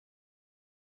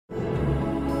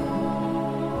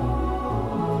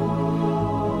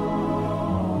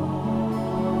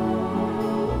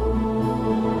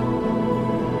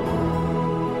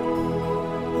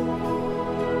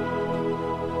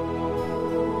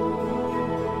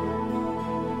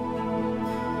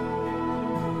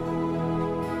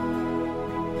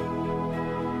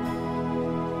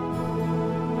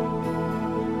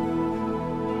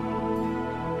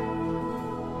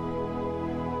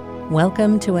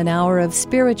Welcome to an hour of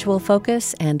spiritual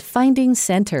focus and finding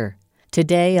center.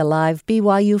 Today, a live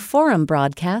BYU Forum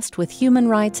broadcast with human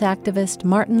rights activist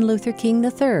Martin Luther King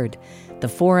III. The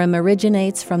forum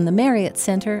originates from the Marriott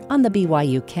Center on the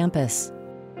BYU campus.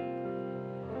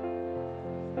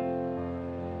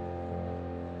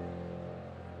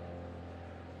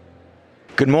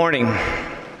 Good morning,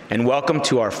 and welcome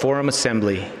to our Forum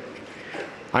Assembly.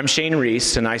 I'm Shane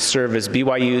Reese, and I serve as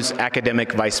BYU's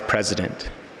Academic Vice President.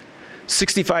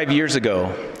 65 years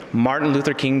ago, Martin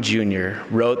Luther King Jr.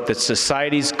 wrote that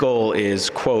society's goal is,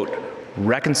 quote,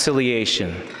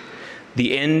 reconciliation.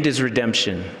 The end is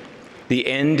redemption. The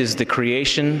end is the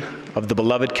creation of the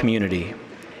beloved community.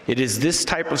 It is this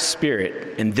type of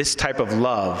spirit and this type of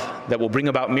love that will bring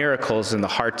about miracles in the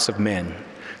hearts of men,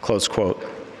 close quote.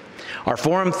 Our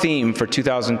forum theme for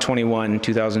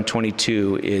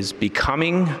 2021-2022 is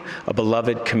Becoming a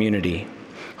Beloved Community,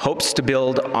 hopes to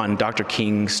build on Dr.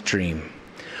 King's dream.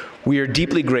 We are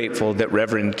deeply grateful that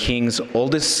Reverend King's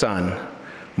oldest son,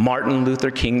 Martin Luther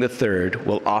King III,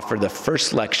 will offer the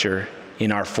first lecture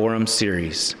in our forum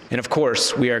series. And of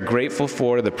course, we are grateful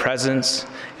for the presence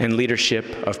and leadership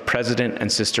of President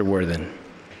and Sister Worthen.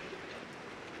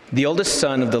 The oldest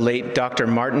son of the late Dr.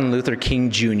 Martin Luther King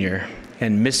Jr.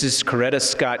 and Mrs. Coretta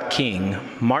Scott King,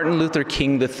 Martin Luther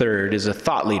King III is a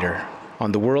thought leader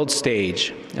on the world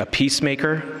stage, a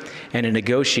peacemaker, and a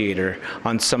negotiator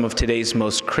on some of today's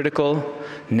most critical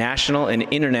national and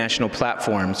international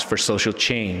platforms for social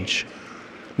change.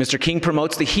 Mr. King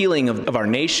promotes the healing of our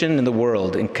nation and the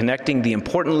world in connecting the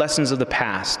important lessons of the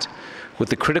past with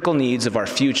the critical needs of our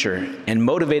future and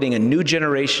motivating a new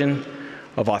generation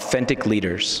of authentic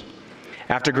leaders.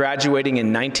 After graduating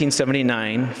in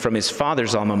 1979 from his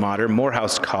father's alma mater,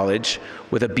 Morehouse College,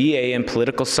 with a BA in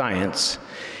political science,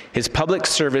 his public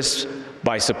service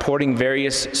by supporting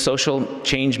various social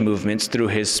change movements through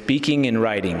his speaking and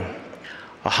writing.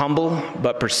 A humble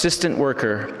but persistent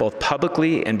worker, both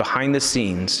publicly and behind the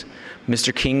scenes,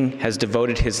 Mr. King has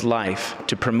devoted his life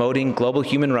to promoting global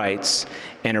human rights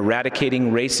and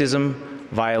eradicating racism,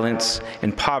 violence,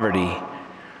 and poverty,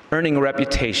 earning a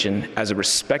reputation as a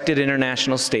respected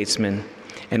international statesman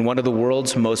and one of the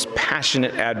world's most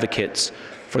passionate advocates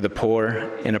for the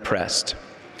poor and oppressed.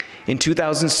 In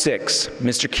 2006,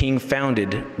 Mr. King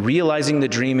founded Realizing the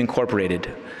Dream Incorporated,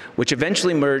 which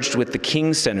eventually merged with the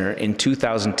King Center in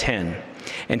 2010,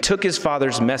 and took his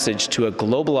father's message to a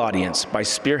global audience by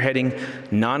spearheading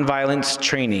nonviolence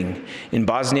training in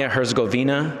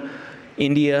Bosnia-Herzegovina,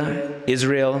 India,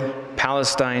 Israel,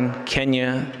 Palestine,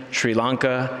 Kenya, Sri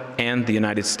Lanka, and the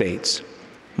United States.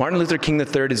 Martin Luther King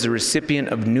III is a recipient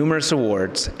of numerous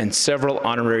awards and several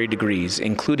honorary degrees,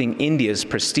 including India's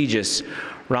prestigious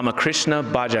Ramakrishna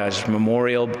Bajaj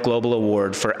Memorial Global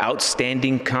Award for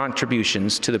outstanding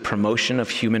contributions to the promotion of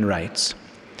human rights.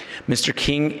 Mr.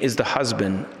 King is the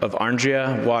husband of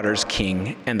Andrea Waters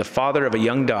King and the father of a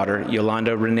young daughter,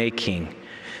 Yolanda Renee King,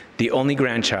 the only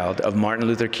grandchild of Martin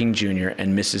Luther King Jr.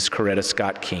 and Mrs. Coretta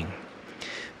Scott King.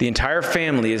 The entire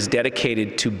family is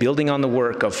dedicated to building on the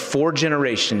work of 4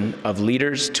 generations of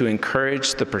leaders to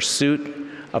encourage the pursuit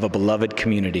of a beloved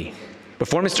community.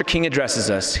 Before Mr. King addresses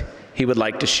us, he would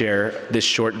like to share this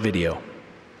short video.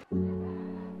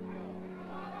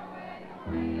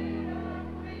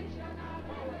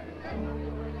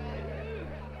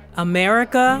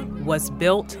 America was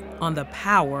built on the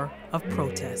power of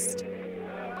protest.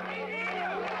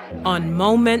 On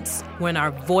moments when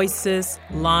our voices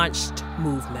launched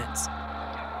movements.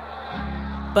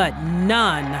 But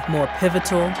none more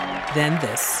pivotal than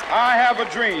this. I have a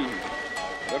dream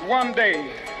that one day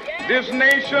this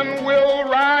nation will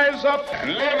rise up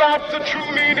and live out the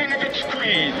true meaning of its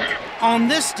creed. On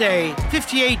this day,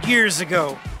 58 years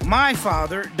ago, my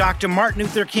father, Dr. Martin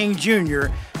Luther King Jr.,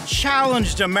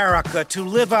 challenged America to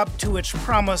live up to its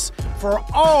promise for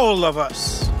all of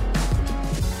us.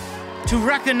 To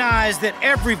recognize that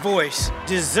every voice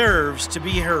deserves to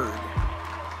be heard.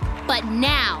 But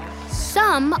now,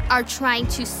 some are trying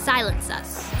to silence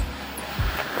us.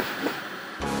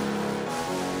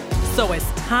 So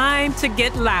it's time to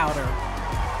get louder.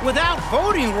 Without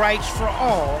voting rights for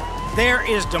all, there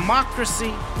is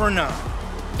democracy for none.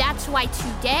 That's why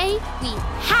today we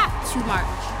have to march.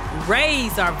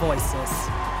 Raise our voices.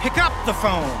 Pick up the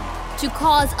phone. To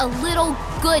cause a little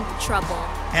good trouble.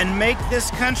 And make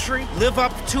this country live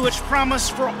up to its promise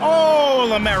for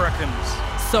all Americans.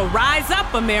 So rise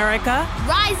up, America.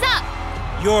 Rise up.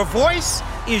 Your voice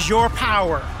is your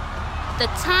power. The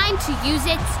time to use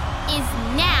it is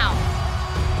now.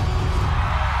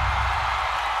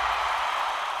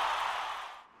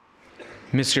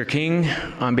 Mr. King,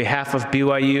 on behalf of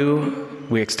BYU,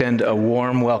 we extend a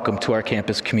warm welcome to our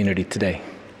campus community today.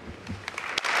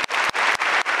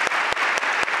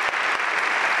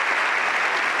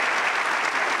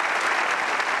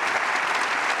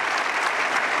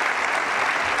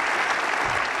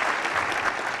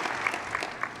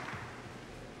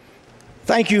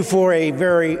 Thank you for a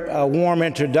very warm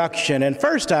introduction. And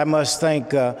first, I must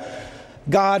thank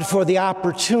God for the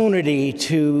opportunity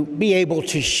to be able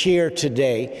to share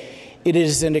today. It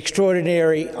is an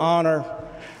extraordinary honor,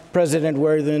 President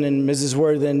Worthen and Mrs.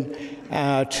 Worthen,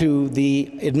 to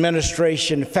the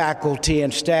administration, faculty,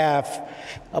 and staff,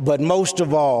 but most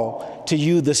of all, to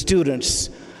you, the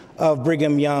students of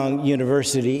Brigham Young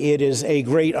University. It is a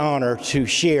great honor to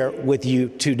share with you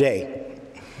today.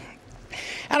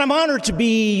 And I'm honored to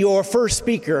be your first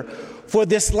speaker for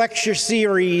this lecture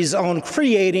series on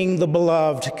creating the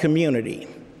beloved community.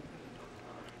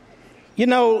 You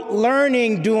know,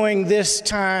 learning during this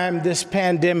time, this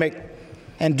pandemic,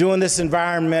 and during this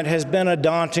environment has been a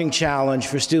daunting challenge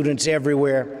for students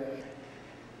everywhere.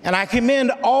 And I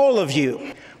commend all of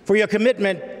you for your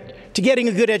commitment to getting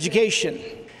a good education,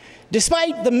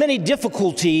 despite the many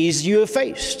difficulties you have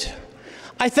faced.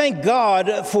 I thank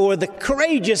God for the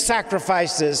courageous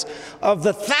sacrifices of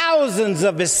the thousands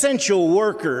of essential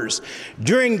workers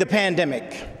during the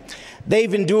pandemic.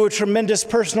 They've endured tremendous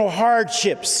personal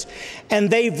hardships, and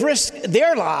they've risked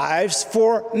their lives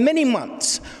for many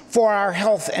months for our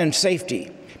health and safety.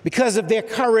 Because of their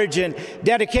courage and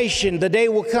dedication, the day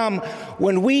will come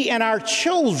when we and our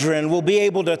children will be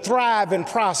able to thrive and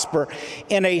prosper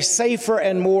in a safer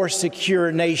and more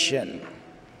secure nation.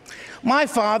 My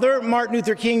father, Martin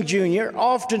Luther King Jr.,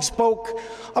 often spoke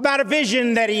about a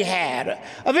vision that he had,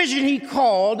 a vision he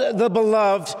called the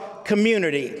beloved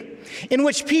community, in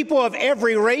which people of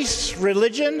every race,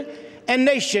 religion, and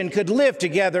nation could live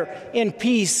together in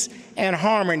peace and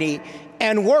harmony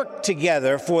and work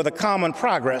together for the common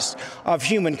progress of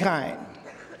humankind.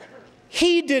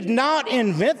 He did not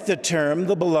invent the term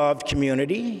the beloved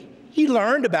community. He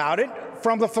learned about it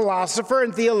from the philosopher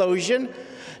and theologian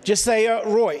Josiah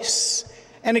Royce,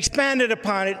 and expanded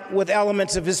upon it with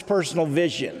elements of his personal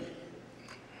vision.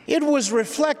 It was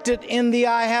reflected in the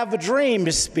I Have a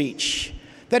Dream speech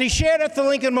that he shared at the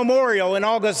Lincoln Memorial in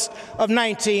August of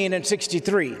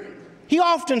 1963. He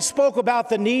often spoke about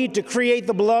the need to create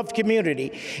the beloved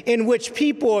community in which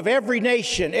people of every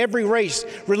nation, every race,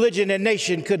 religion, and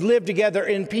nation could live together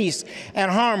in peace and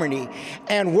harmony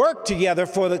and work together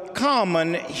for the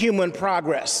common human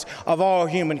progress of all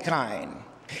humankind.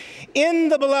 In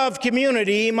the beloved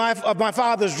community of my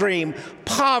father's dream,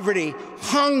 poverty,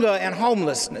 hunger, and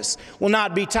homelessness will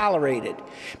not be tolerated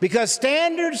because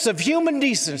standards of human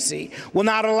decency will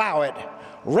not allow it.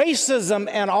 Racism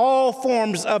and all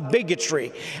forms of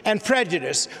bigotry and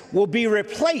prejudice will be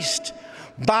replaced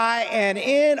by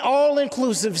an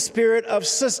all-inclusive spirit of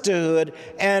sisterhood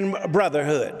and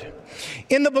brotherhood.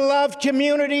 In the beloved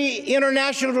community,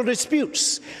 international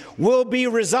disputes will be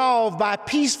resolved by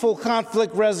peaceful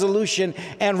conflict resolution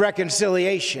and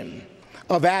reconciliation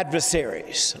of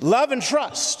adversaries. Love and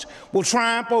trust will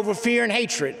triumph over fear and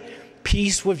hatred.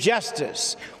 Peace with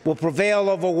justice will prevail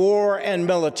over war and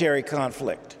military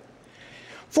conflict.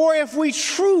 For if we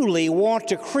truly want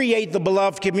to create the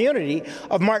beloved community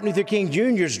of Martin Luther King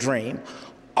Jr.'s dream,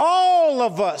 all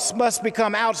of us must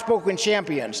become outspoken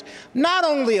champions, not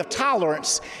only of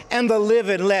tolerance and the live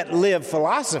and let live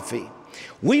philosophy.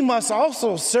 We must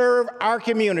also serve our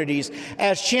communities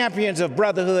as champions of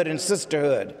brotherhood and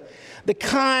sisterhood, the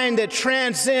kind that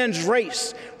transcends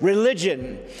race,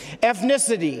 religion,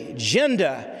 ethnicity,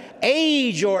 gender,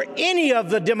 age, or any of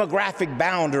the demographic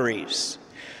boundaries.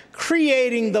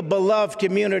 Creating the beloved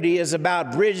community is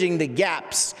about bridging the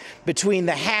gaps between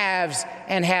the haves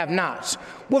and have-nots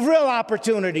with real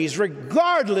opportunities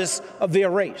regardless of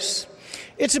their race.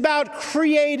 It's about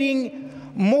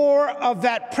creating more of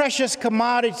that precious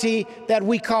commodity that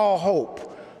we call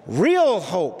hope, real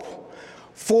hope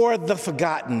for the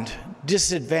forgotten,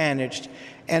 disadvantaged,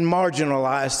 and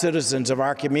marginalized citizens of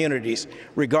our communities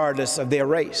regardless of their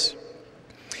race.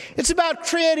 It's about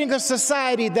creating a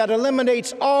society that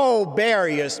eliminates all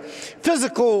barriers,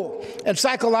 physical and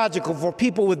psychological, for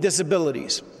people with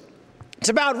disabilities. It's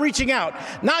about reaching out,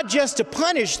 not just to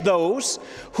punish those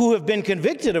who have been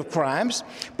convicted of crimes,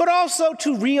 but also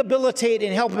to rehabilitate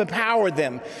and help empower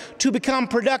them to become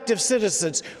productive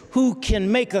citizens who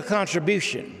can make a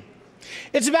contribution.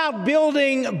 It's about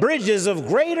building bridges of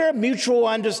greater mutual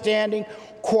understanding,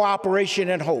 cooperation,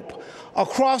 and hope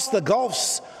across the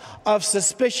gulfs of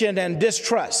suspicion and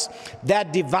distrust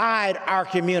that divide our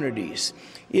communities.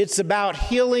 It's about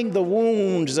healing the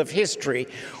wounds of history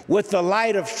with the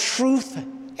light of truth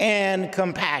and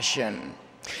compassion.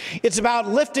 It's about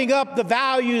lifting up the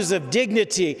values of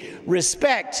dignity,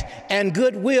 respect, and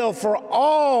goodwill for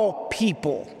all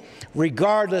people,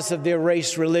 regardless of their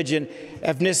race, religion,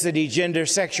 ethnicity, gender,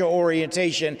 sexual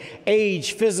orientation,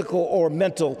 age, physical or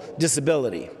mental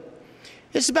disability.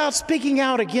 It's about speaking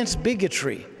out against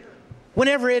bigotry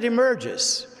whenever it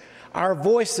emerges. Our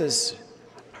voices,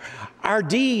 our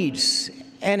deeds,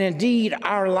 and indeed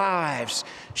our lives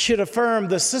should affirm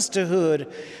the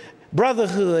sisterhood,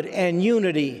 brotherhood, and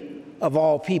unity of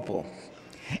all people.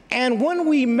 And when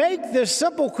we make this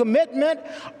simple commitment,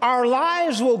 our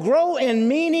lives will grow in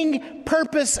meaning,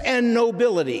 purpose, and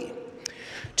nobility.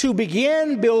 To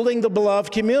begin building the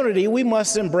beloved community, we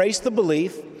must embrace the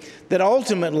belief that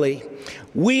ultimately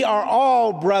we are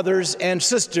all brothers and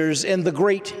sisters in the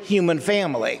great human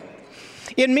family.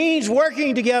 It means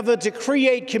working together to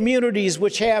create communities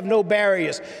which have no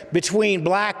barriers between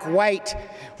black, white,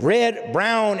 red,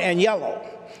 brown, and yellow.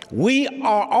 We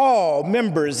are all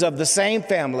members of the same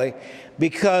family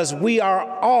because we are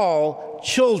all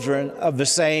children of the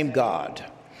same God.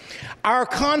 Our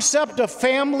concept of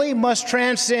family must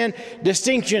transcend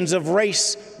distinctions of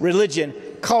race, religion,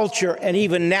 culture, and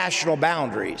even national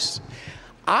boundaries.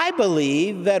 I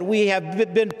believe that we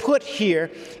have been put here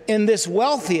in this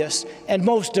wealthiest and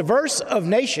most diverse of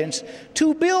nations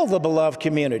to build the beloved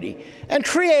community and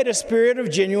create a spirit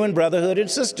of genuine brotherhood and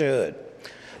sisterhood.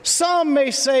 Some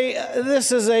may say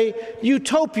this is a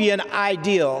utopian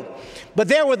ideal, but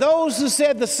there were those who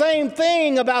said the same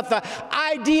thing about the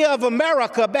idea of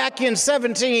America back in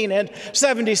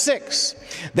 1776.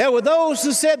 There were those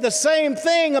who said the same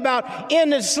thing about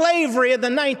ending slavery in the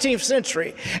 19th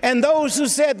century, and those who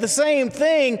said the same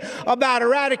thing about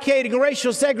eradicating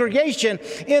racial segregation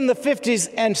in the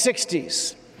 50s and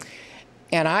 60s.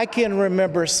 And I can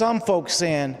remember some folks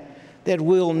saying that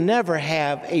we'll never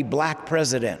have a black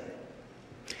president.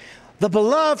 The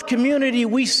beloved community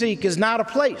we seek is not a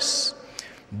place,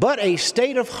 but a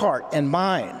state of heart and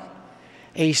mind,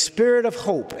 a spirit of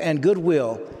hope and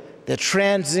goodwill that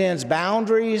transcends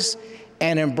boundaries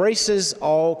and embraces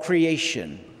all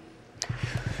creation.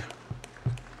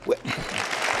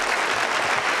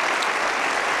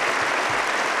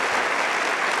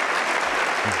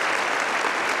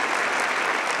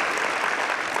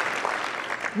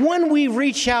 When we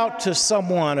reach out to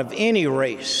someone of any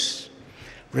race,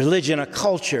 religion, or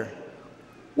culture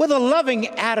with a loving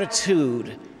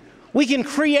attitude, we can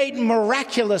create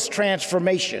miraculous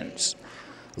transformations.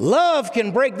 Love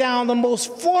can break down the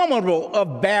most formidable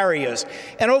of barriers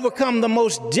and overcome the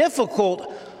most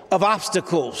difficult of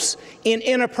obstacles in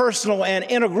interpersonal and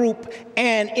intergroup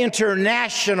and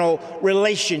international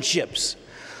relationships.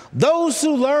 Those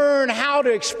who learn how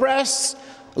to express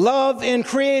love in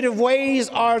creative ways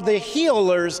are the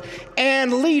healers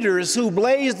and leaders who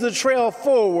blaze the trail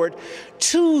forward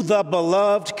to the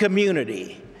beloved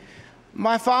community.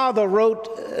 My father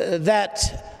wrote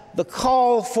that the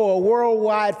call for a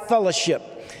worldwide fellowship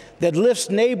that lifts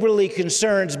neighborly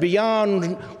concerns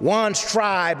beyond one's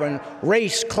tribe and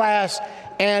race, class,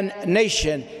 and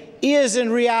nation is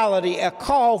in reality a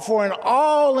call for an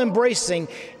all-embracing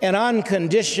and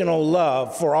unconditional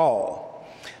love for all.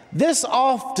 This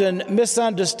often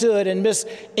misunderstood and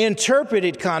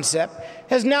misinterpreted concept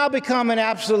has now become an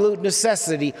absolute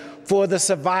necessity for the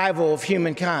survival of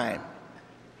humankind.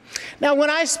 Now, when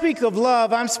I speak of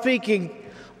love, I'm speaking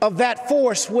of that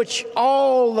force which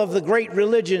all of the great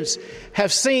religions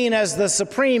have seen as the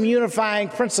supreme unifying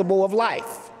principle of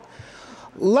life.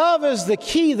 Love is the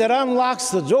key that unlocks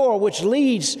the door which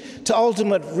leads to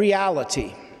ultimate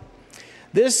reality.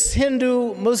 This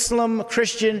Hindu, Muslim,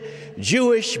 Christian,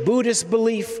 Jewish, Buddhist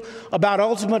belief about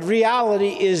ultimate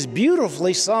reality is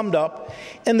beautifully summed up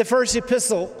in the first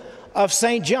epistle of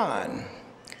St. John.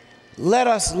 Let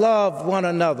us love one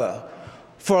another,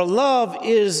 for love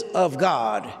is of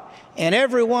God, and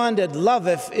everyone that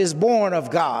loveth is born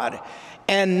of God,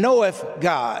 and knoweth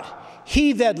God.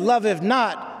 He that loveth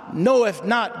not knoweth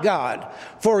not God,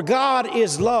 for God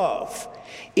is love.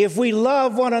 If we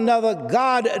love one another,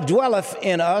 God dwelleth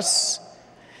in us,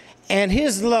 and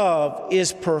his love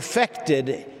is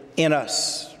perfected in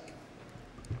us.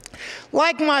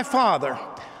 Like my father,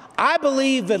 I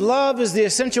believe that love is the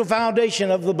essential foundation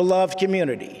of the beloved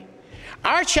community.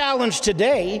 Our challenge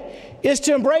today is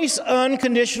to embrace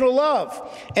unconditional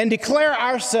love and declare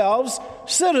ourselves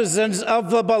citizens of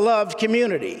the beloved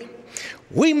community.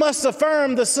 We must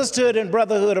affirm the sisterhood and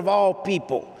brotherhood of all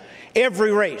people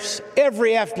Every race,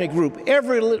 every ethnic group,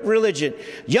 every religion,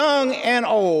 young and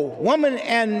old, women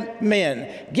and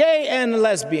men, gay and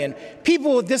lesbian,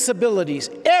 people with disabilities,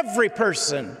 every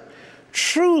person,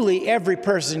 truly every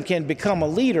person can become a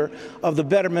leader of the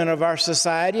betterment of our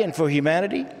society and for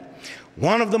humanity.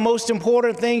 One of the most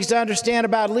important things to understand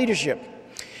about leadership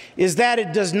is that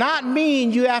it does not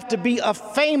mean you have to be a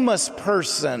famous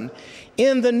person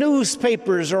in the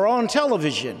newspapers or on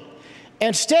television.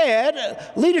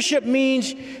 Instead, leadership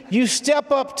means you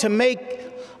step up to make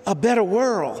a better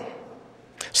world.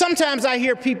 Sometimes I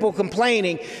hear people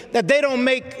complaining that they don't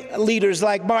make leaders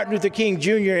like Martin Luther King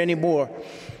Jr. anymore.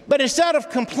 But instead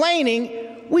of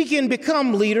complaining, we can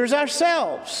become leaders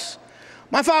ourselves.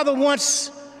 My father once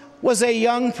was a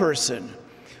young person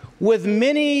with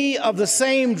many of the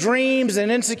same dreams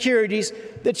and insecurities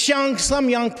that some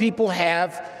young people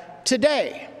have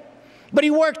today. But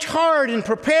he worked hard and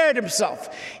prepared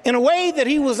himself in a way that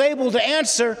he was able to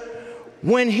answer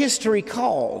when history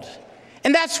called.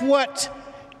 And that's what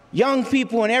young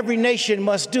people in every nation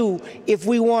must do if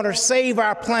we want to save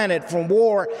our planet from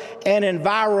war and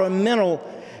environmental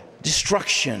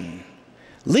destruction.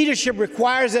 Leadership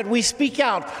requires that we speak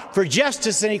out for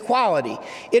justice and equality.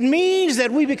 It means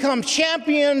that we become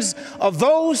champions of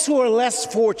those who are less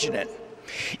fortunate.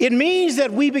 It means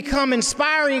that we become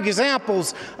inspiring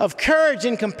examples of courage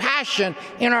and compassion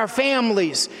in our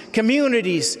families,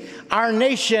 communities, our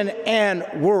nation, and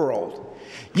world.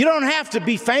 You don't have to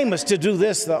be famous to do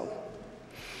this, though.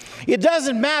 It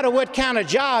doesn't matter what kind of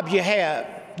job you have.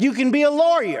 You can be a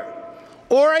lawyer,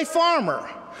 or a farmer,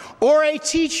 or a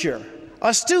teacher,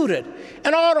 a student,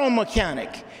 an auto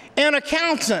mechanic, an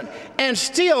accountant, and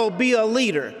still be a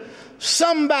leader.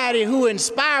 Somebody who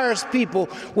inspires people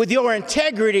with your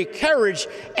integrity, courage,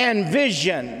 and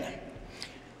vision.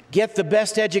 Get the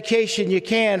best education you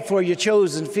can for your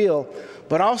chosen field,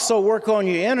 but also work on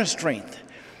your inner strength.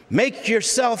 Make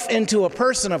yourself into a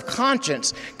person of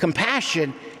conscience,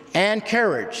 compassion, and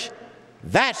courage.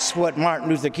 That's what Martin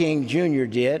Luther King Jr.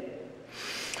 did.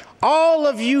 All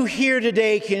of you here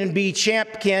today can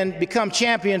become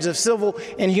champions of civil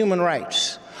and human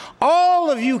rights. All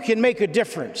of you can make a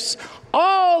difference.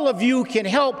 All of you can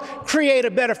help create a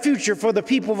better future for the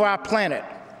people of our planet.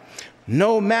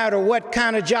 No matter what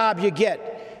kind of job you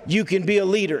get, you can be a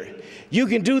leader. You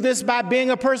can do this by being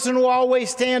a person who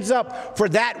always stands up for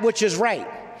that which is right.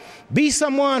 Be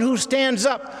someone who stands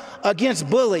up against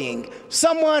bullying,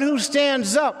 someone who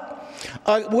stands up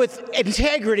with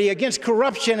integrity against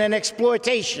corruption and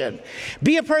exploitation.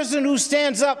 Be a person who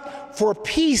stands up for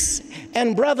peace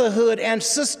and brotherhood and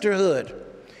sisterhood.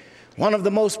 One of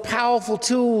the most powerful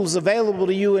tools available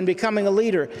to you in becoming a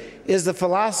leader is the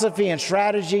philosophy and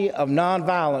strategy of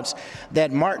nonviolence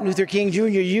that Martin Luther King Jr.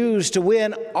 used to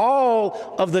win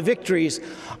all of the victories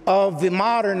of the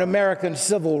modern American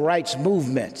civil rights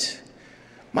movement.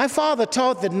 My father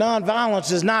taught that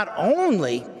nonviolence is not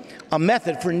only a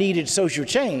method for needed social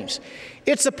change,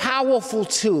 it's a powerful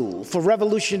tool for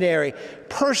revolutionary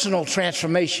personal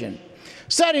transformation.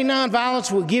 Studying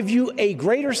nonviolence will give you a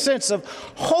greater sense of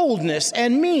wholeness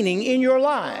and meaning in your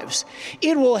lives.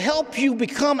 It will help you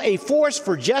become a force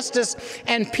for justice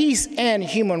and peace and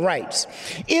human rights.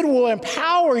 It will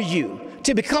empower you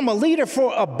to become a leader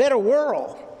for a better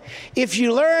world. If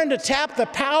you learn to tap the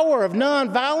power of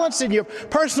nonviolence in your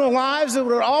personal lives, it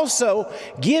will also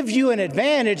give you an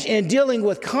advantage in dealing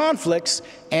with conflicts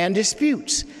and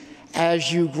disputes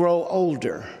as you grow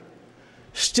older.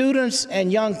 Students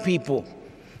and young people,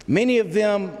 many of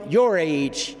them your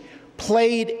age,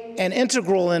 played an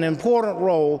integral and important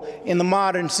role in the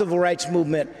modern civil rights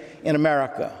movement in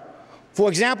America. For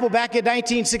example, back in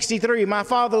 1963, my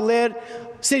father led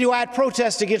citywide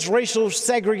protests against racial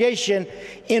segregation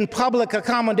in public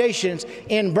accommodations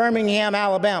in Birmingham,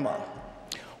 Alabama.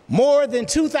 More than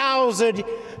 2,000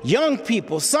 young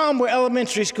people, some were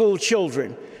elementary school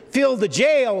children, filled the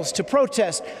jails to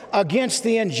protest against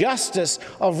the injustice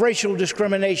of racial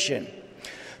discrimination.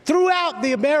 Throughout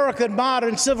the American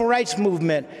modern civil rights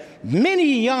movement,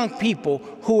 many young people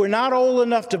who were not old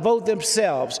enough to vote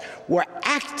themselves were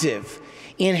active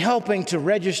in helping to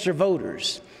register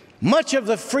voters. Much of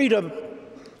the freedom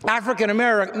African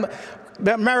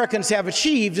Americans have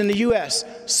achieved in the U.S.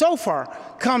 so far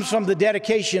comes from the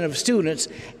dedication of students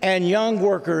and young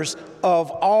workers of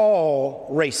all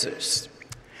races.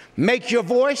 Make your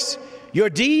voice, your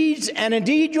deeds, and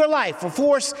indeed your life a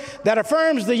force that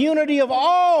affirms the unity of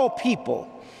all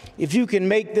people. If you can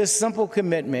make this simple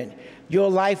commitment, your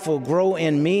life will grow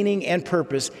in meaning and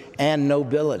purpose and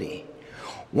nobility.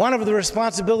 One of the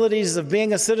responsibilities of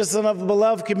being a citizen of a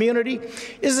beloved community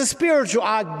is a spiritual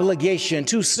obligation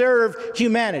to serve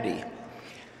humanity.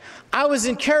 I was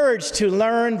encouraged to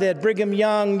learn that Brigham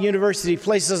Young University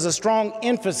places a strong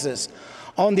emphasis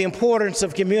on the importance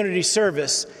of community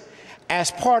service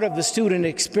as part of the student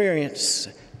experience.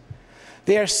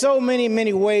 There are so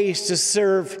many ways to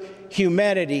serve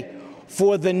humanity,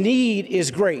 for the need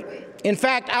is great. In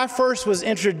fact, I first was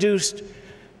introduced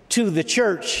to the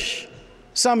church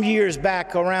some years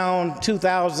back, around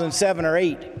 2007 or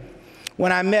 8,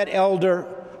 when I met Elder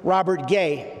Robert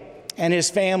Gay and his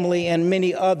family and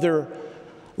many other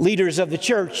leaders of the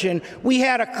church. And we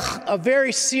had a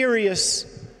very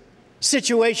serious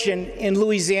situation in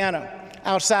Louisiana,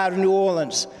 outside of New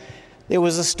Orleans. There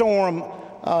was a storm,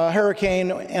 a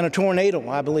hurricane, and a tornado,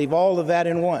 I believe, all of that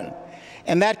in one.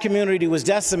 And that community was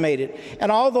decimated.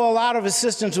 And although a lot of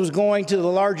assistance was going to the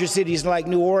larger cities like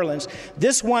New Orleans,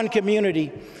 this one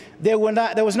community, there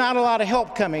was not a lot of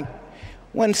help coming.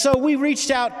 So we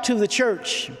reached out to the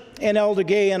church and Elder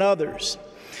Gay and others.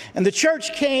 And the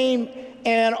church came,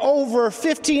 and over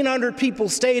 1,500 people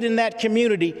stayed in that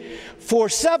community for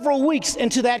several weeks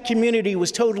until that community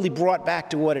was totally brought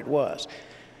back to what it was.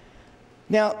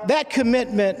 Now, that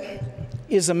commitment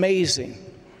is amazing.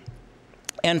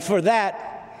 And for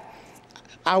that,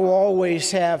 I will always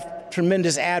have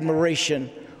tremendous admiration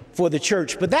for the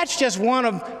church. But that's just one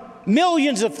of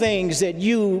millions of things that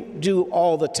you do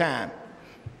all the time.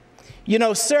 You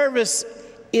know, service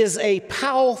is a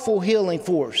powerful healing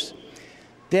force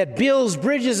that builds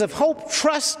bridges of hope,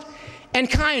 trust, and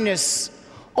kindness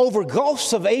over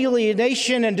gulfs of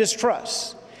alienation and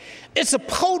distrust. It's a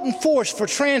potent force for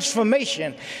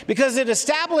transformation because it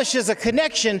establishes a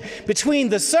connection between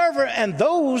the server and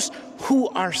those who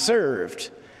are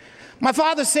served. My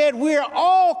father said, we are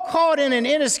all caught in an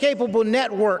inescapable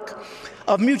network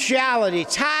of mutuality,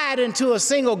 tied into a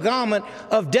single garment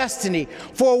of destiny.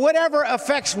 For whatever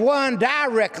affects one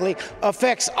directly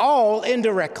affects all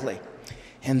indirectly.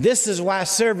 And this is why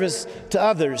service to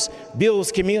others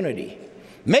builds community.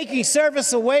 Making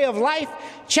service a way of life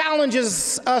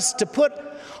challenges us to put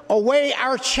away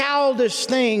our childish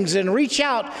things and reach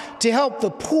out to help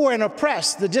the poor and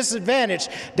oppressed, the disadvantaged,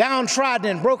 downtrodden,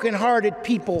 and brokenhearted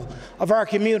people of our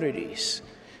communities.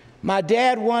 My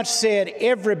dad once said,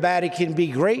 everybody can be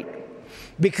great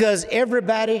because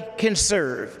everybody can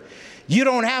serve. You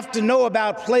don't have to know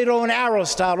about Plato and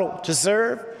Aristotle to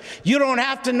serve. You don't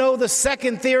have to know the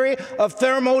second theory of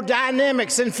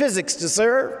thermodynamics and physics to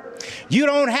serve. You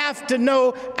don't have to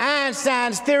know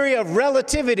Einstein's theory of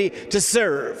relativity to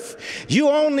serve. You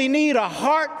only need a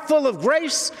heart full of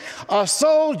grace, a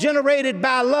soul generated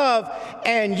by love,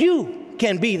 and you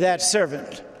can be that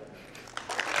servant.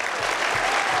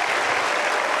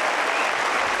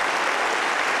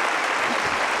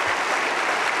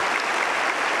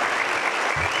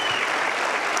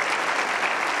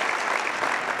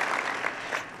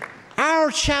 Our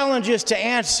challenge is to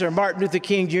answer Martin Luther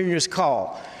King Jr.'s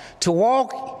call to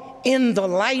walk in the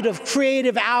light of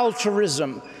creative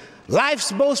altruism.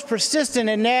 Life's most persistent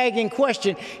and nagging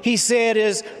question, he said,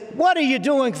 is, what are you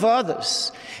doing for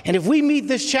others? And if we meet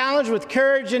this challenge with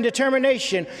courage and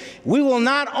determination, we will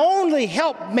not only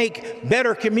help make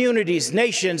better communities,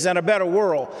 nations, and a better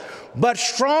world, but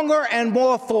stronger and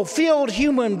more fulfilled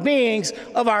human beings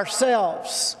of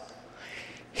ourselves.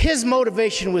 His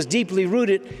motivation was deeply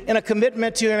rooted in a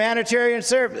commitment to humanitarian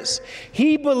service.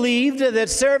 He believed that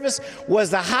service was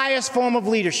the highest form of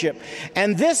leadership,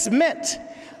 and this meant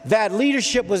that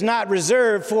leadership was not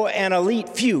reserved for an elite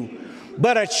few,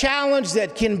 but a challenge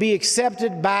that can be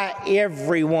accepted by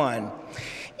everyone.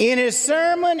 In his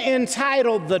sermon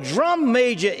entitled "The Drum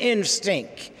Major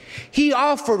Instinct," he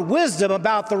offered wisdom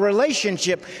about the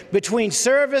relationship between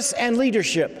service and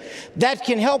leadership that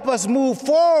can help us move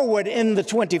forward in the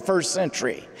 21st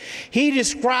century. He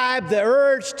described the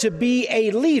urge to be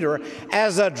a leader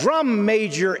as a drum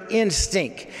major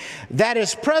instinct that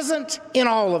is present in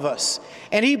all of us.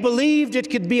 And he believed it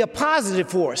could be a positive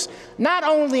force, not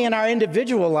only in our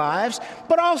individual lives,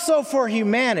 but also for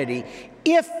humanity,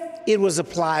 if it was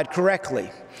applied correctly.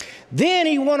 Then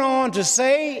he went on to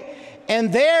say,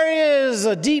 and there is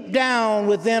a deep down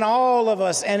within all of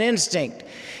us an instinct.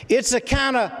 It's a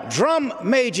kind of drum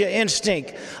major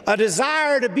instinct, a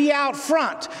desire to be out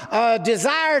front, a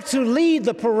desire to lead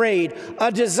the parade,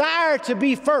 a desire to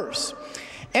be first.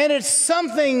 And it's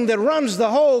something that runs the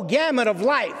whole gamut of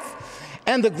life.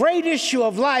 And the great issue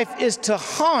of life is to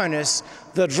harness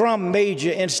the drum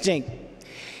major instinct.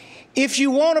 If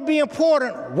you want to be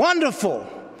important, wonderful.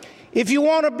 If you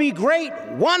want to be great,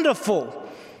 wonderful.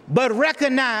 but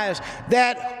recognize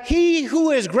that he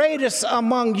who is greatest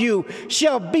among you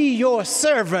shall be your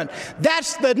servant.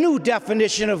 That's the new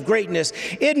definition of greatness.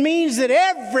 It means that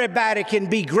everybody can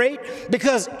be great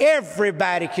because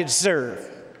everybody can serve.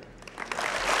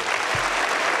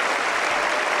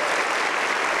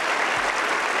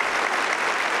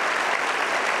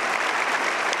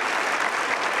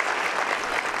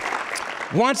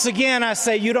 Once again, I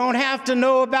say you don't have to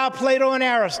know about Plato and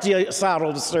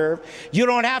Aristotle to serve. You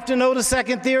don't have to know the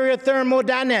second theory of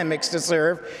thermodynamics to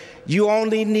serve. You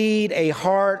only need a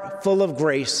heart full of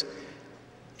grace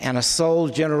and a soul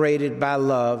generated by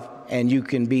love, and you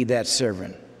can be that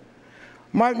servant.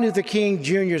 Martin Luther King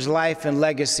Jr.'s life and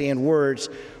legacy and words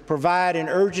provide an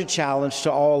urgent challenge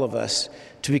to all of us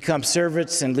to become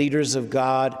servants and leaders of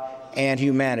God and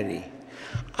humanity.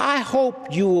 I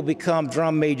hope you will become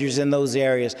drum majors in those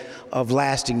areas of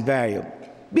lasting value.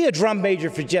 Be a drum major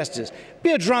for justice.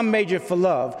 Be a drum major for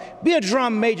love. Be a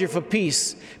drum major for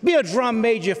peace. Be a drum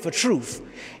major for truth.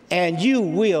 And you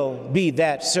will be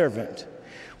that servant.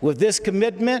 With this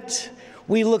commitment,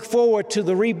 we look forward to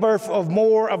the rebirth of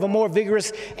a more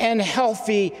vigorous and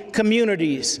healthy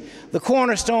communities, the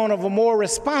cornerstone of a more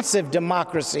responsive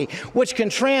democracy, which can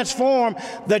transform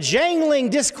the jangling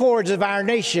discords of our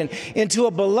nation into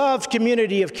a beloved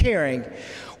community of caring.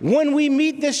 When we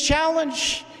meet this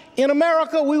challenge in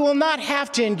America, we will not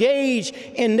have to engage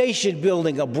in nation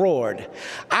building abroad.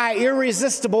 Our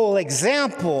irresistible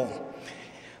example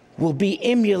will be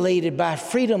emulated by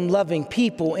freedom-loving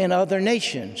people in other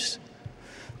nations.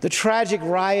 The tragic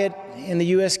riot in the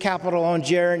U.S. Capitol on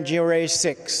January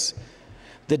 6,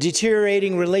 the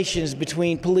deteriorating relations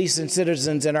between police and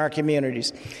citizens in our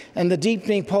communities, and the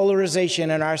deepening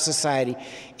polarization in our society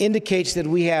indicates that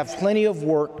we have plenty of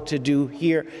work to do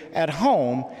here at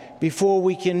home before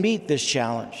we can meet this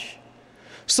challenge.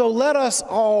 So let us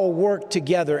all work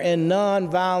together in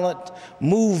nonviolent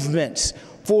movements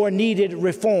for needed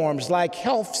reforms like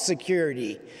health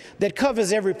security that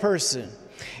covers every person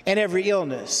and every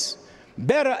illness,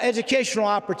 better educational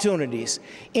opportunities,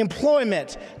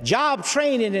 employment, job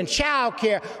training, and child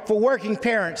care for working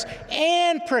parents,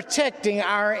 and protecting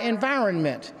our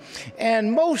environment.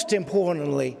 And most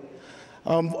importantly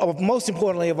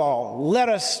of all, let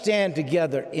us stand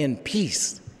together in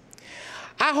peace.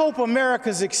 I hope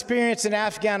America's experience in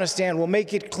Afghanistan will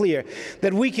make it clear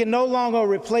that we can no longer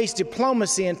replace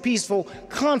diplomacy and peaceful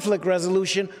conflict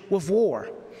resolution with war.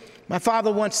 My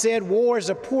father once said, wars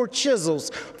are poor chisels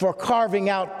for carving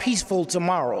out peaceful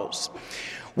tomorrows.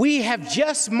 We have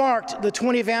just marked the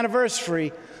 20th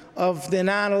anniversary of the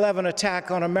 9/11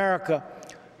 attack on America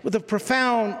with a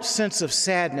profound sense of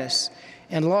sadness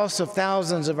and loss of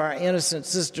thousands of our innocent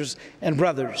sisters and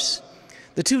brothers.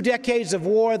 The 2 decades of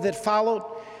war that followed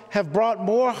have brought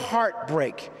more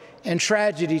heartbreak and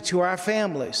tragedy to our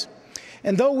families.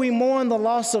 And though we mourn the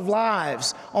loss of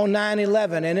lives on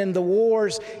 9/11 and in the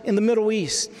wars in the Middle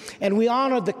East, and we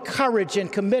honor the courage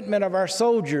and commitment of our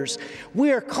soldiers,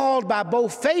 we are called by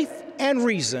both faith and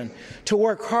reason to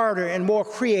work harder and more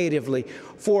creatively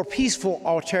for peaceful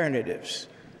alternatives.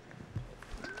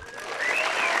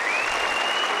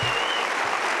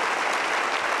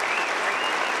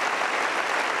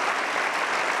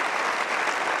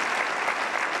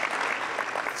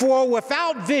 For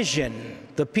without vision,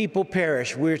 the people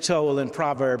perish, we're told in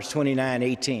Proverbs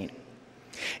 29:18.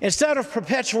 Instead of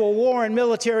perpetual war and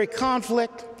military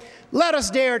conflict, let us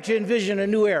dare to envision a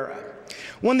new era,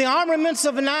 when the armaments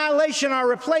of annihilation are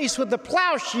replaced with the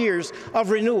plowshares of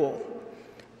renewal.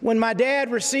 When my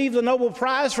dad received the Nobel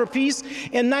Prize for Peace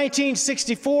in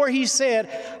 1964, he said,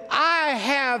 "I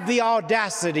have the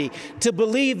audacity to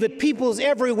believe that peoples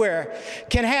everywhere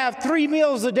can have 3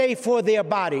 meals a day for their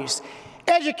bodies,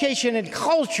 education and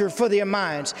culture for their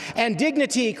minds, and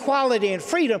dignity, equality, and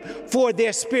freedom for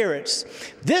their spirits."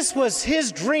 This was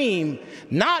his dream,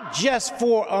 not just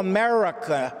for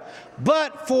America,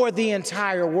 but for the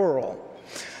entire world.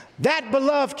 That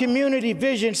beloved community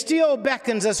vision still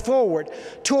beckons us forward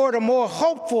toward a more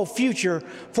hopeful future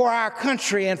for our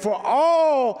country and for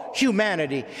all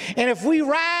humanity. And if we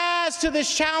rise to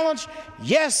this challenge,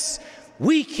 yes,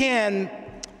 we can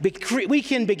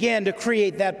begin to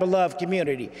create that beloved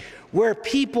community where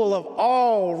people of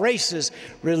all races,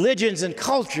 religions, and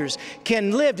cultures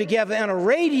can live together in a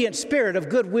radiant spirit of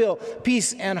goodwill,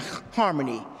 peace, and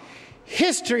harmony.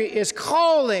 History is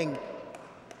calling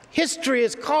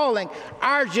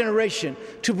our generation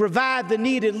to provide the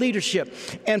needed leadership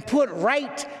and put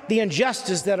right the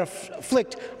injustice that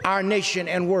afflict our nation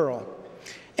and world.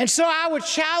 And so I would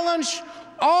challenge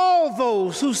all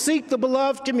those who seek the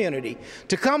beloved community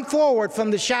to come forward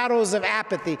from the shadows of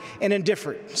apathy and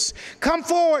indifference. Come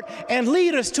forward and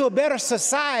lead us to a better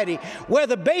society where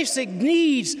the basic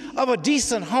needs of a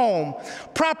decent home,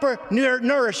 proper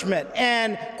nourishment,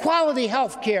 and quality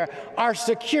health care are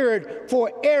secured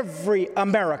for every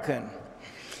American.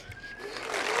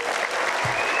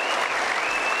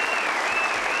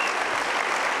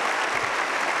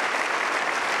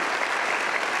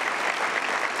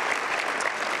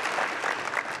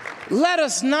 Let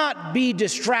us not be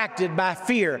distracted by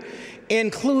fear,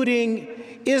 including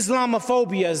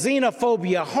Islamophobia,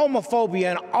 xenophobia,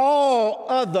 homophobia, and all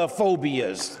other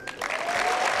phobias.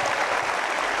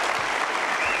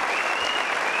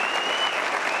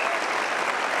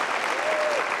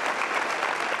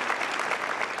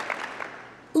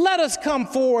 Let us come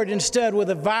forward instead with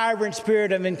a vibrant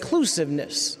spirit of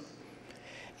inclusiveness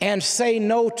and say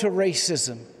no to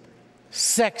racism,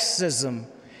 sexism,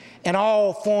 and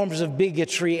all forms of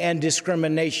bigotry and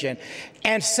discrimination,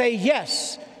 and say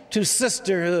yes to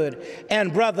sisterhood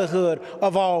and brotherhood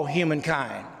of all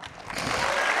humankind.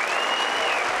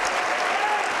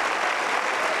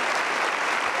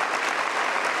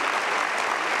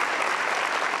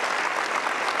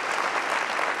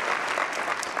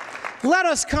 Let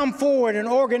us come forward and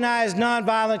organize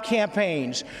nonviolent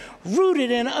campaigns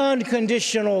rooted in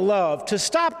unconditional love to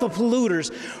stop the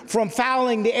polluters from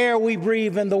fouling the air we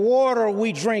breathe and the water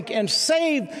we drink and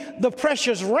save the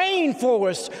precious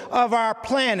rainforests of our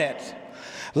planet.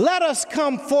 Let us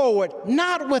come forward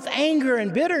not with anger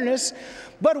and bitterness,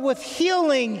 but with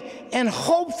healing and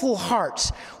hopeful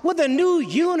hearts, with a new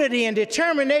unity and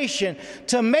determination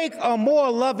to make a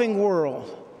more loving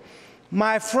world.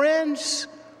 My friends,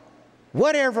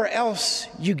 whatever else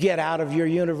you get out of your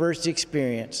university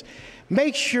experience,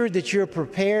 make sure that you're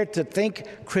prepared to think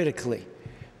critically,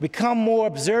 become more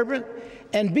observant,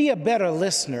 and be a better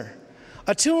listener.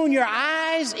 Attune your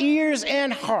eyes, ears,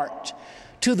 and heart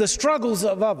to the struggles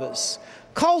of others.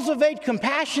 Cultivate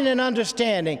compassion and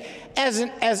understanding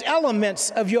as elements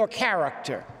of your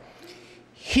character.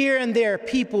 Here and there,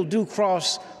 people do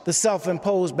cross the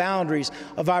self-imposed boundaries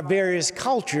of our various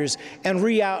cultures and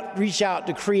reach out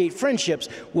to create friendships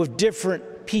with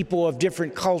different people of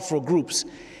different cultural groups.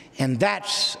 And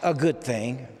that's a good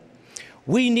thing.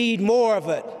 We need more of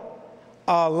it,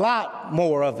 a lot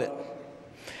more of it.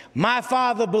 My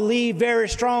father believed very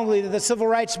strongly that the civil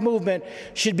rights movement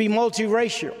should be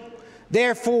multiracial.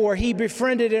 Therefore, he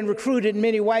befriended and recruited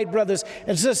many white brothers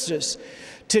and sisters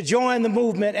to join the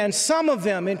movement, and some of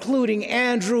them, including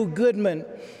Andrew Goodman,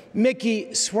 Mickey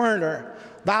Swerner,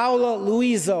 Viola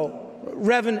Luiso,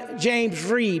 Reverend James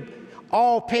Reeb,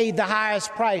 all paid the highest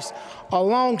price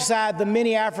alongside the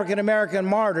many African American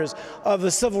martyrs of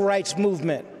the civil rights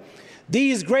movement.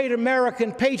 These great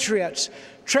American patriots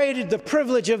traded the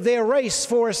privilege of their race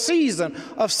for a season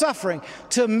of suffering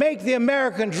to make the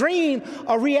American dream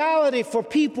a reality for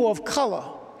people of color.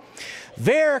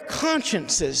 Their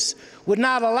consciences would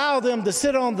not allow them to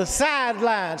sit on the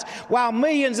sidelines while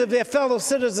millions of their fellow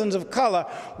citizens of color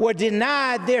were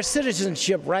denied their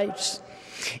citizenship rights.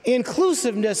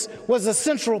 Inclusiveness was a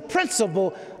central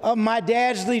principle of my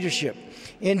dad's leadership.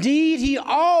 Indeed, he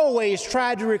always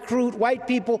tried to recruit white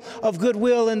people of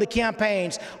goodwill in the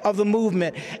campaigns of the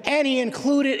movement, and he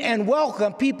included and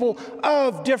welcomed people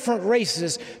of different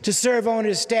races to serve on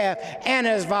his staff and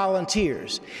as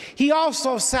volunteers. He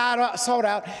also sought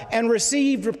out and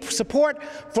received support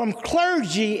from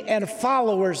clergy and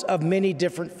followers of many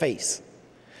different faiths.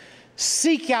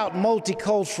 Seek out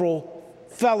multicultural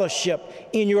fellowship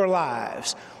in your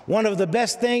lives. One of the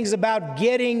best things about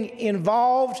getting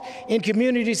involved in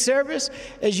community service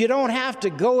is you don't have to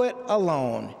go it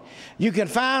alone. You can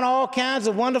find all kinds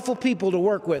of wonderful people to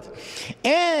work with.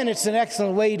 And it's an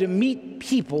excellent way to meet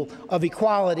people of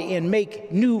equality and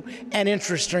make new and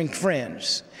interesting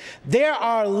friends. There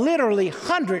are literally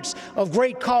hundreds of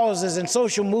great causes and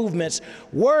social movements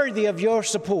worthy of your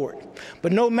support.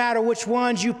 But no matter which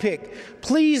ones you pick,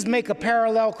 please make a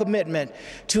parallel commitment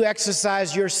to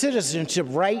exercise your citizenship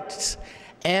rights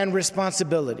and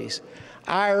responsibilities.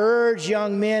 I urge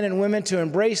young men and women to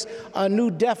embrace a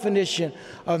new definition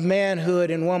of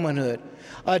manhood and womanhood,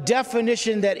 a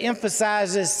definition that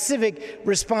emphasizes civic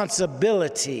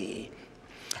responsibility,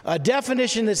 a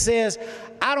definition that says,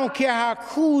 I don't care how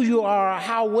cool you are or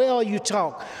how well you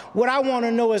talk. What I want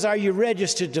to know is, are you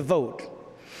registered to vote?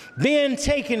 Being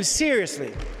taken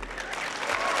seriously.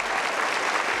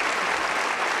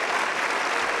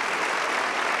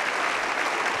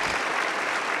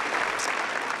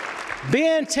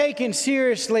 Being taken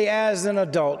seriously as an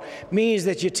adult means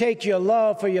that you take your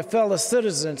love for your fellow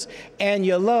citizens and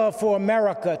your love for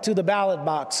America to the ballot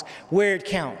box where it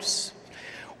counts.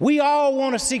 We all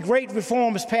want to see great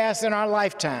reforms passed in our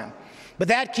lifetime, but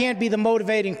that can't be the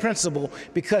motivating principle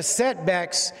because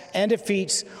setbacks and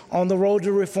defeats on the road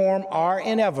to reform are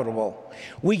inevitable.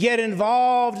 We get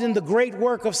involved in the great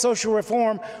work of social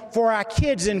reform for our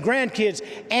kids and grandkids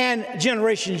and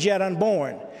generations yet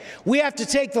unborn. We have to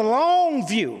take the long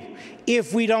view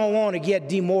if we don't want to get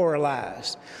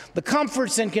demoralized. The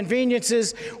comforts and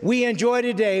conveniences we enjoy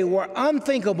today were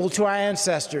unthinkable to our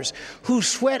ancestors, whose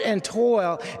sweat and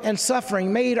toil and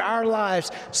suffering made our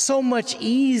lives so much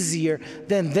easier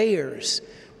than theirs.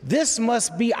 This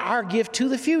must be our gift to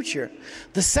the future.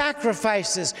 The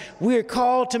sacrifices we're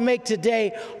called to make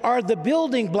today are the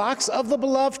building blocks of the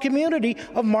beloved community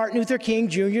of Martin Luther King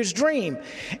Jr.'s dream.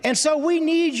 And so we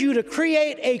need you to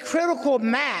create a critical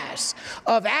mass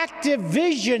of active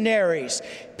visionaries,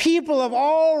 people of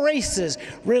all races,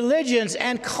 religions,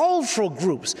 and cultural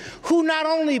groups who not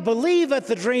only believe that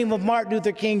the dream of Martin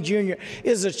Luther King Jr.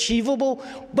 is achievable,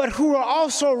 but who are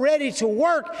also ready to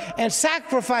work and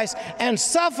sacrifice and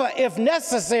suffer if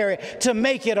necessary to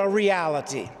make it a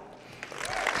reality.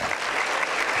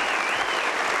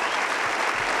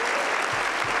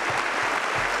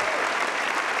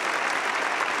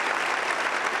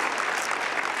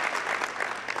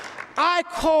 I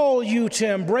call you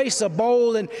to embrace a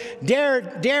bold and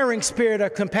daring spirit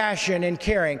of compassion and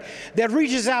caring that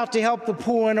reaches out to help the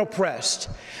poor and oppressed,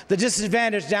 the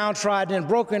disadvantaged, downtrodden, and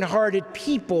broken-hearted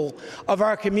people of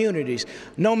our communities.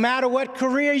 No matter what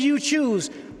career you choose,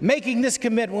 making this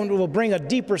commitment will bring a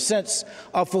deeper sense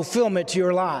of fulfillment to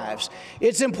your lives.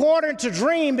 It's important to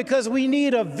dream because we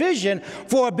need a vision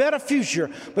for a better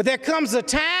future. But there comes a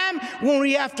time when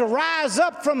we have to rise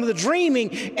up from the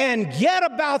dreaming and get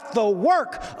about the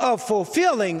work of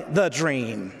fulfilling the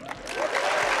dream.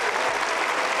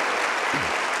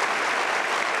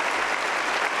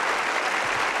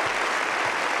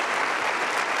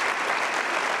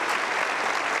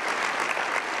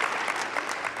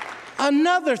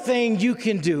 Another thing you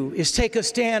can do is take a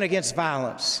stand against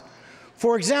violence.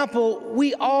 For example,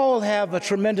 we all have a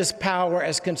tremendous power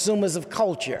as consumers of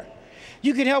culture.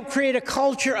 You can help create a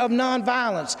culture of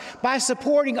nonviolence by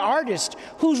supporting artists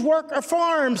whose work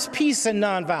affirms peace and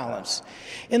nonviolence.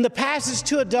 In the passage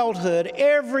to adulthood,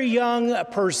 every young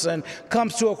person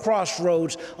comes to a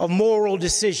crossroads of moral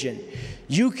decision.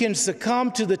 You can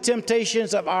succumb to the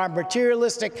temptations of our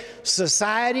materialistic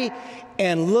society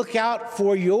and look out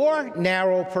for your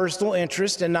narrow personal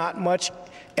interest and not much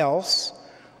else.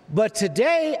 But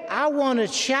today, I want to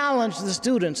challenge the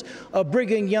students of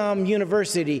Brigham Young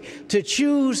University to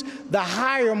choose the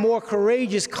higher, more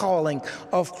courageous calling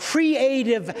of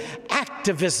creative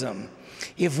activism.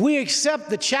 If we accept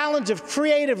the challenge of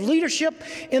creative leadership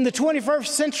in the 21st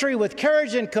century with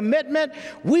courage and commitment,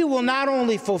 we will not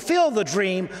only fulfill the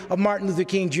dream of Martin Luther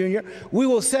King Jr., we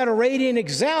will set a radiant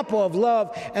example of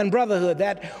love and brotherhood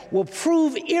that will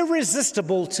prove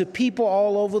irresistible to people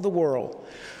all over the world.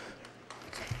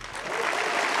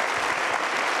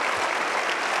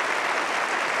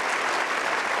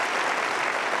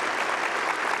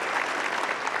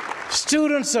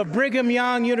 Students of Brigham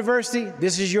Young University,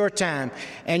 this is your time,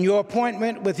 and your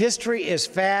appointment with history is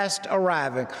fast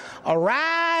arriving.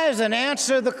 Arise and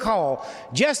answer the call.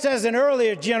 Just as an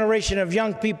earlier generation of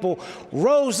young people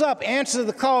rose up, answered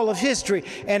the call of history,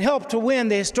 and helped to win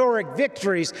the historic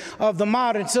victories of the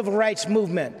modern civil rights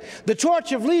movement. The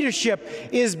torch of leadership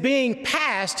is being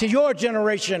passed to your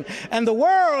generation, and the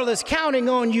world is counting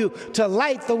on you to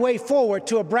light the way forward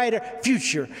to a brighter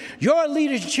future. Your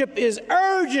leadership is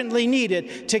urgently needed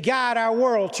to guide our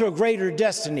world to a greater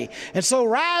destiny. And so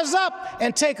rise up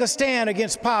and take a stand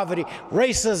against poverty,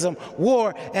 racism,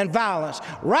 war, and violence.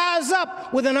 Rise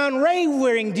up with an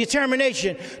unwavering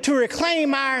determination to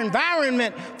reclaim our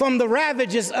environment from the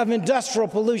ravages of industrial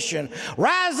pollution.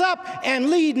 Rise up and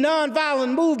lead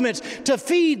nonviolent movements to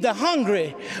feed the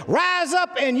hungry. Rise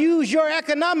up and use your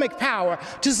economic power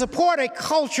to support a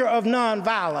culture of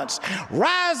nonviolence.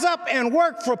 Rise up and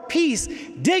work for peace,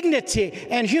 dignity,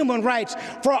 and human rights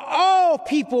for all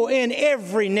people in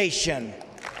every nation.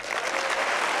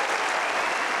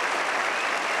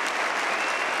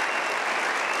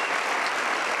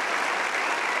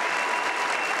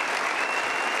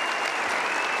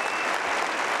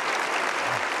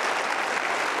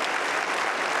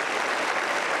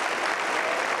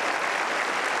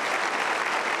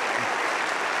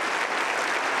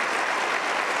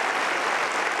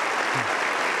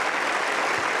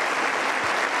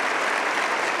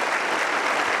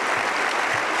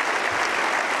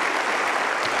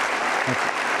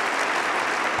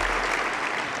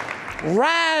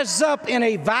 rise up in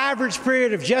a vibrant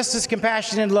spirit of justice,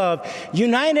 compassion, and love,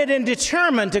 united and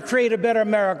determined to create a better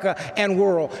America and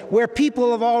world where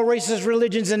people of all races,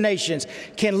 religions, and nations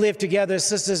can live together as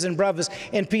sisters and brothers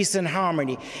in peace and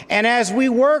harmony. And as we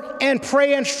work and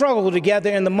pray and struggle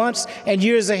together in the months and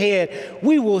years ahead,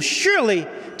 we will surely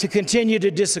to continue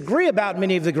to disagree about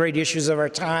many of the great issues of our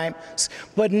time,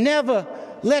 but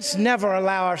let's never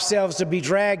allow ourselves to be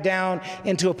dragged down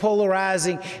into a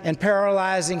polarizing and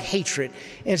paralyzing hatred.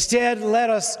 Instead, let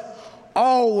us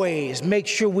always make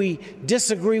sure we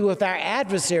disagree with our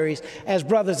adversaries as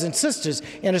brothers and sisters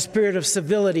in a spirit of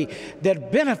civility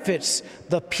that benefits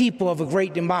the people of a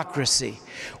great democracy.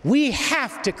 We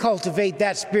have to cultivate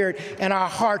that spirit in our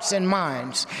hearts and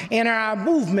minds, in our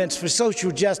movements for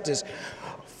social justice,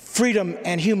 freedom,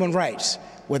 and human rights.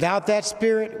 Without that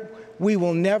spirit, we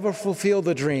will never fulfill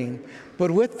the dream,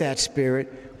 but with that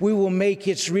spirit, we will make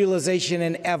its realization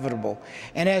inevitable.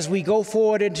 And as we go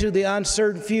forward into the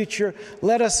uncertain future,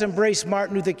 let us embrace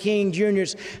Martin Luther King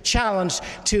Jr.'s challenge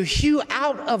to hew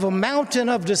out of a mountain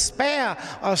of despair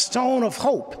a stone of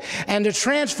hope and to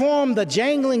transform the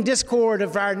jangling discord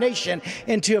of our nation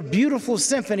into a beautiful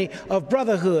symphony of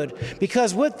brotherhood.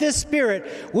 Because with this spirit,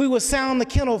 we will sound the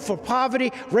kennel for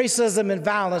poverty, racism, and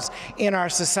violence in our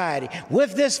society.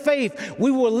 With this faith,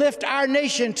 we will lift our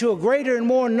nation to a greater and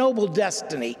more noble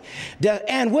destiny.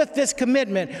 And with this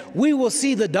commitment, we will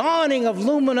see the dawning of a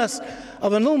luminous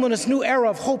new era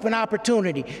of hope and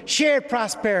opportunity. Shared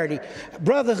prosperity,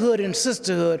 brotherhood, and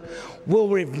sisterhood will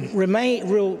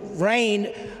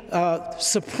reign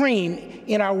supreme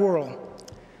in our world.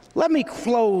 Let me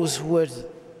close with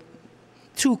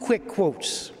two quick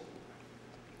quotes.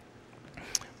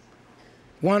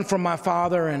 One from my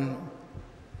father and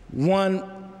one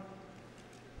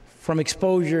from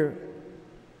exposure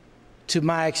to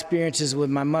my experiences with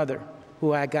my mother,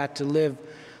 who I got to live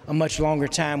a much longer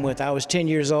time with. I was 10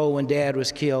 years old when Dad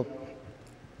was killed.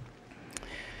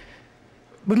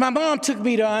 But my mom took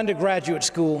me to undergraduate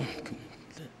school.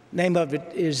 The name of it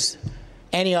is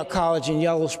Antioch College in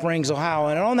Yellow Springs, Ohio.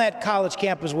 And on that college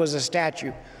campus was a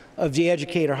statue of the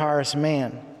educator Horace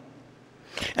Mann.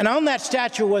 And on that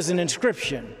statue was an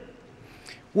inscription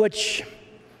which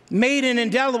made an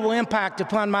indelible impact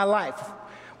upon my life.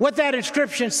 What that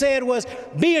inscription said was,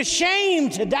 "Be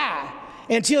ashamed to die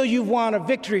until you've won a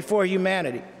victory for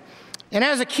humanity." And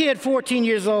as a kid, 14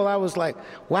 years old, I was like,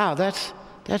 wow, that's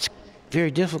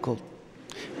very difficult.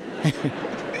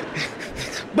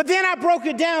 But then I broke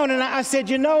it down and I said,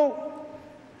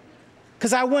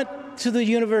 because I went to the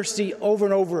university over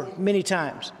and over many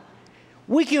times,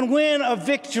 we can win a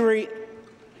victory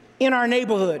in our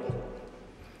neighborhood.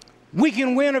 We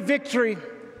can win a victory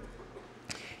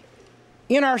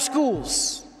in our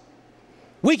schools.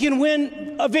 We can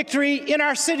win a victory in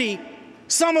our city.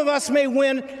 Some of us may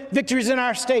win victories in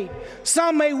our state.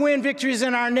 Some may win victories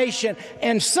in our nation.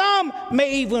 And some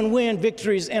may even win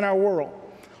victories in our world.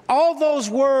 All those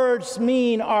words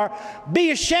mean are,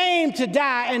 be ashamed to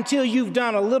die until you've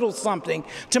done a little something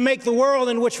to make the world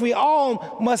in which we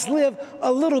all must live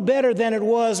a little better than it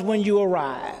was when you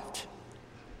arrived.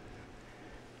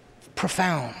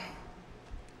 Profound.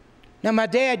 Now, my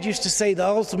dad used to say the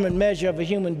ultimate measure of a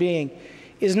human being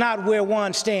is not where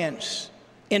one stands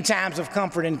in times of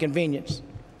comfort and convenience,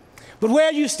 but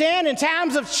where you stand in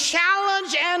times of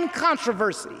challenge and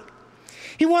controversy.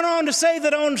 He went on to say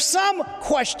that on some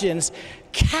questions,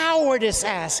 cowardice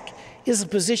ask, is a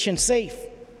position safe?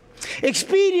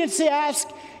 Expediency ask,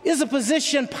 is a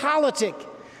position politic?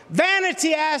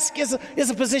 Vanity ask,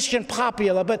 is a position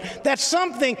popular? But that's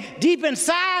something deep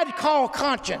inside called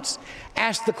conscience.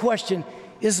 Ask the question,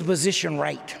 is the position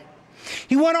right?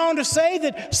 He went on to say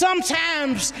that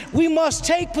sometimes we must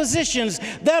take positions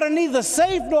that are neither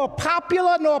safe nor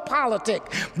popular nor politic,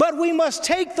 but we must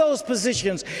take those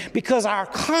positions because our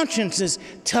consciences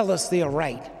tell us they are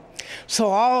right. So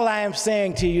all I am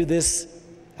saying to you this,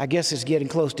 I guess it's getting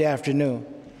close to afternoon,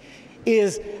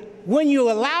 is when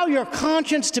you allow your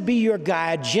conscience to be your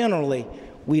guide, generally,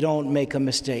 we don't make a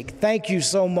mistake. Thank you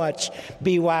so much,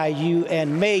 BYU,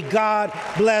 and may God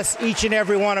bless each and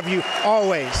every one of you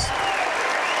always.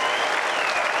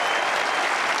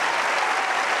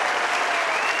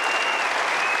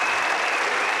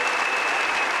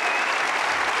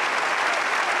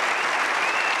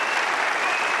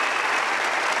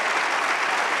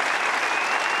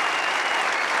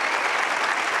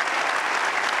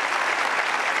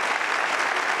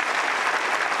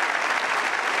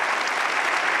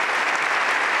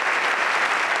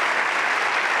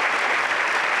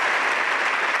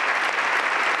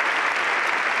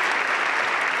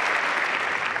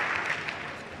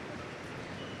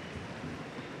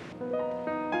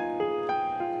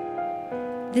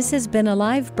 This has been a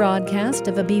live broadcast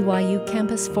of a BYU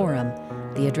Campus Forum.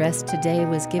 The address today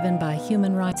was given by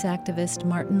human rights activist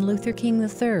Martin Luther King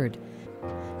III.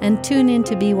 And tune in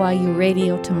to BYU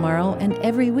Radio tomorrow and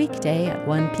every weekday at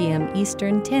 1 p.m.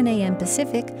 Eastern, 10 a.m.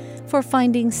 Pacific for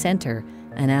Finding Center,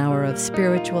 an hour of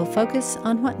spiritual focus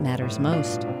on what matters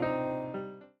most.